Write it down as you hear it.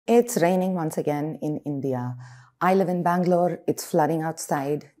It's raining once again in India. I live in Bangalore, it's flooding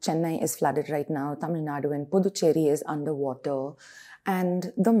outside. Chennai is flooded right now. Tamil Nadu and Puducherry is underwater.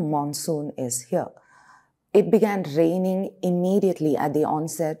 And the monsoon is here. It began raining immediately at the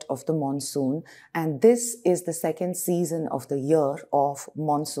onset of the monsoon. And this is the second season of the year of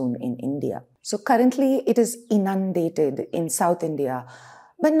monsoon in India. So currently it is inundated in South India,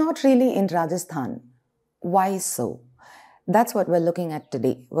 but not really in Rajasthan. Why so? That's what we're looking at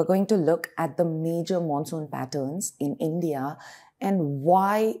today. We're going to look at the major monsoon patterns in India and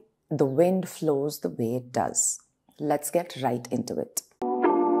why the wind flows the way it does. Let's get right into it.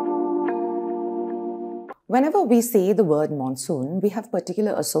 Whenever we say the word monsoon, we have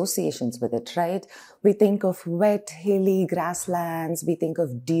particular associations with it, right? We think of wet, hilly grasslands, we think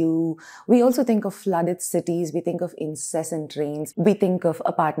of dew, we also think of flooded cities, we think of incessant rains, we think of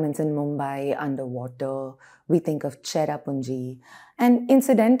apartments in Mumbai underwater, we think of Cherrapunji. And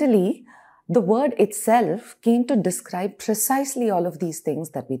incidentally, the word itself came to describe precisely all of these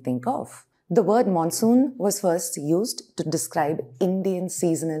things that we think of. The word monsoon was first used to describe Indian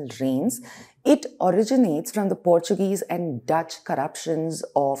seasonal rains. It originates from the Portuguese and Dutch corruptions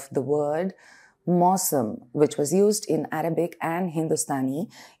of the word mausim, which was used in Arabic and Hindustani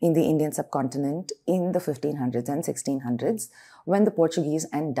in the Indian subcontinent in the 1500s and 1600s when the Portuguese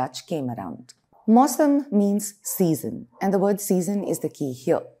and Dutch came around. Mausim means season, and the word season is the key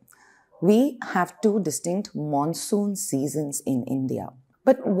here. We have two distinct monsoon seasons in India.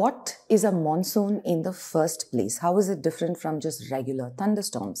 But what is a monsoon in the first place? How is it different from just regular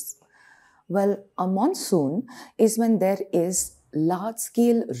thunderstorms? Well, a monsoon is when there is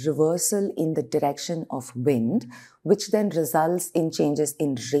large-scale reversal in the direction of wind, which then results in changes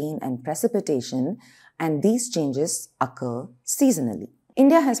in rain and precipitation, and these changes occur seasonally.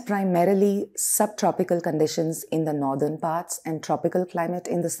 India has primarily subtropical conditions in the northern parts and tropical climate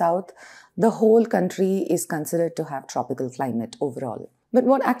in the south. The whole country is considered to have tropical climate overall. But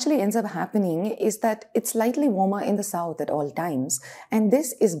what actually ends up happening is that it's slightly warmer in the south at all times, and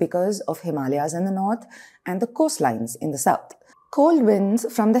this is because of Himalayas in the north and the coastlines in the south. Cold winds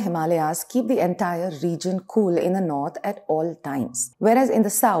from the Himalayas keep the entire region cool in the north at all times, whereas in the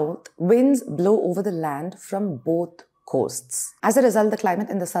south, winds blow over the land from both coasts. As a result, the climate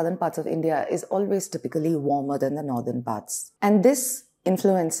in the southern parts of India is always typically warmer than the northern parts. And this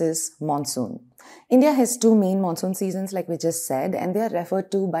influences monsoon. India has two main monsoon seasons, like we just said, and they are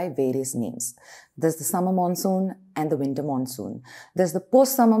referred to by various names. There's the summer monsoon and the winter monsoon. There's the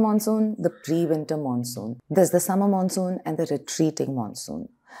post-summer monsoon, the pre-winter monsoon. There's the summer monsoon and the retreating monsoon.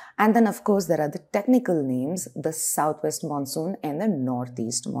 And then, of course, there are the technical names, the southwest monsoon and the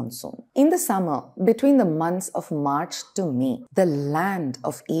northeast monsoon. In the summer, between the months of March to May, the land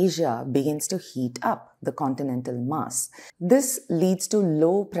of Asia begins to heat up, the continental mass. This leads to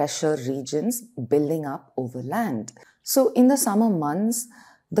low pressure regions building up over land. So in the summer months,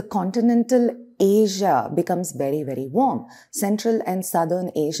 the continental Asia becomes very, very warm. Central and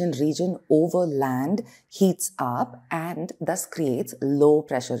southern Asian region over land heats up and thus creates low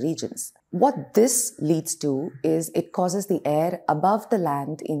pressure regions. What this leads to is it causes the air above the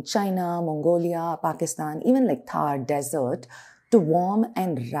land in China, Mongolia, Pakistan, even like Thar desert to warm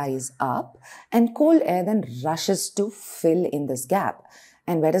and rise up, and cold air then rushes to fill in this gap.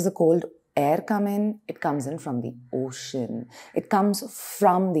 And where does the cold air come in? It comes in from the ocean. It comes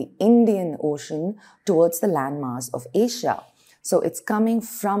from the Indian Ocean towards the landmass of Asia. So it's coming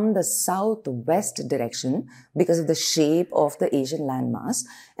from the southwest direction because of the shape of the Asian landmass.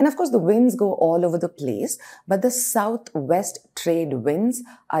 And of course, the winds go all over the place, but the southwest trade winds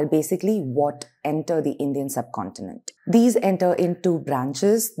are basically what enter the Indian subcontinent. These enter in two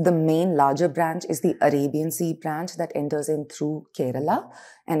branches. The main larger branch is the Arabian Sea branch that enters in through Kerala,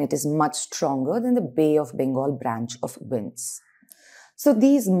 and it is much stronger than the Bay of Bengal branch of winds. So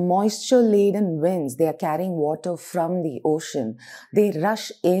these moisture-laden winds, they are carrying water from the ocean. They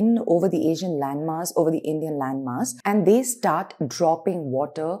rush in over the Asian landmass, over the Indian landmass, and they start dropping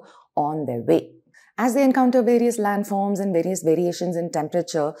water on their way. As they encounter various landforms and various variations in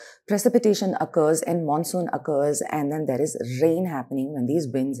temperature, precipitation occurs and monsoon occurs, and then there is rain happening when these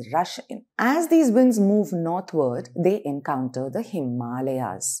winds rush in. As these winds move northward, they encounter the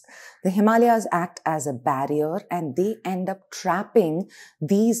Himalayas. The Himalayas act as a barrier and they end up trapping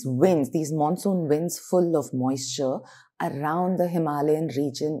these winds, these monsoon winds full of moisture around the Himalayan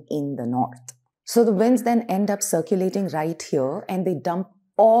region in the north. So the winds then end up circulating right here and they dump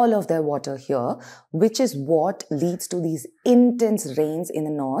all of their water here, which is what leads to these intense rains in the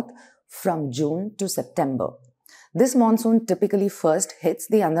north from June to September. This monsoon typically first hits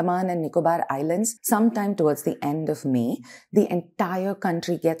the Andaman and Nicobar Islands sometime towards the end of May. The entire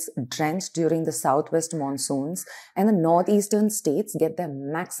country gets drenched during the southwest monsoons, and the northeastern states get their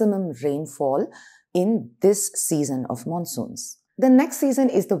maximum rainfall in this season of monsoons. The next season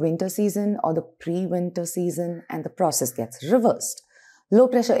is the winter season or the pre-winter season, and the process gets reversed. Low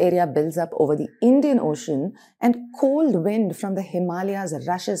pressure area builds up over the Indian Ocean, and cold wind from the Himalayas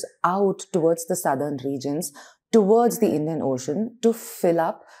rushes out towards the southern regions, towards the Indian Ocean, to fill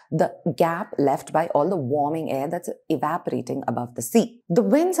up the gap left by all the warming air that's evaporating above the sea. The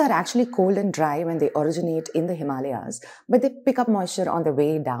winds are actually cold and dry when they originate in the Himalayas, but they pick up moisture on the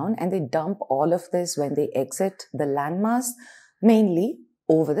way down, and they dump all of this when they exit the landmass, mainly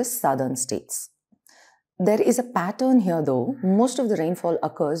over the southern states. There is a pattern here though. Most of the rainfall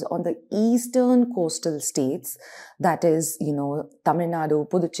occurs on the eastern coastal states, that is, Tamil Nadu,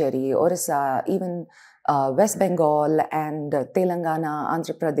 Puducherry, Orissa, even West Bengal and Telangana,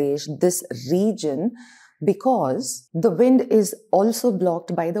 Andhra Pradesh, this region, because the wind is also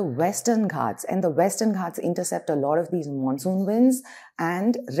blocked by the Western Ghats, and the Western Ghats intercept a lot of these monsoon winds,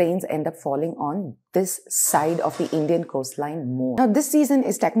 and rains end up falling on this side of the Indian coastline more. Now, this season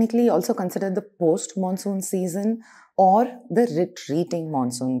is technically also considered the post-monsoon season or the retreating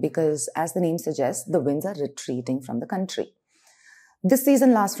monsoon, because as the name suggests, the winds are retreating from the country. This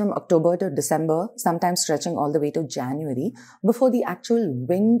season lasts from October to December, sometimes stretching all the way to January, before the actual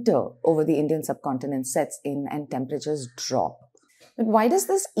winter over the Indian subcontinent sets in and temperatures drop. But why does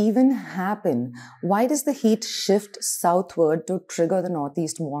this even happen? Why does the heat shift southward to trigger the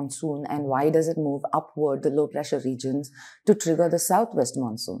northeast monsoon, and why does it move upward the low pressure regions to trigger the southwest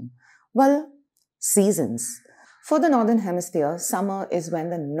monsoon? Well, seasons. For the northern hemisphere, summer is when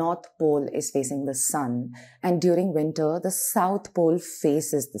the north pole is facing the sun, and during winter, the south pole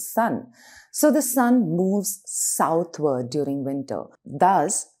faces the sun. So the sun moves southward during winter.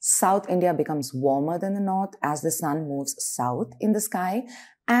 Thus, South India becomes warmer than the north as the sun moves south in the sky,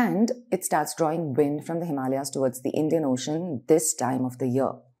 and it starts drawing wind from the Himalayas towards the Indian Ocean this time of the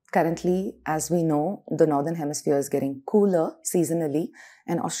year. Currently, as we know, the northern hemisphere is getting cooler seasonally,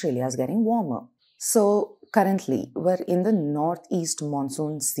 and Australia is getting warmer. So currently, we're in the northeast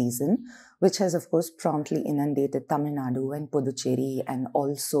monsoon season, which has of course promptly inundated Tamil Nadu and Puducherry, and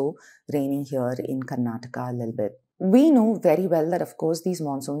also raining here in Karnataka a little bit. We know very well that of course these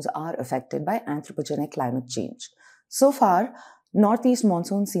monsoons are affected by anthropogenic climate change. So far, northeast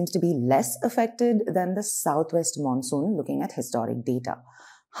monsoon seems to be less affected than the southwest monsoon, looking at historic data.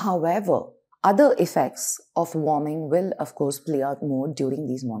 However, other effects of warming will of course play out more during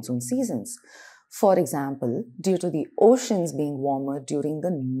these monsoon seasons. For example, due to the oceans being warmer during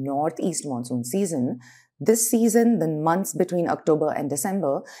the northeast monsoon season, this season, the months between October and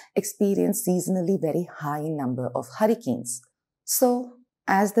December, experience seasonally very high number of hurricanes. So,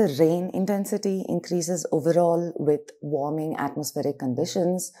 as the rain intensity increases overall with warming atmospheric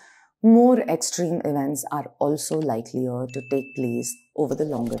conditions, more extreme events are also likelier to take place over the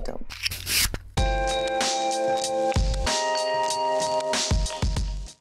longer term.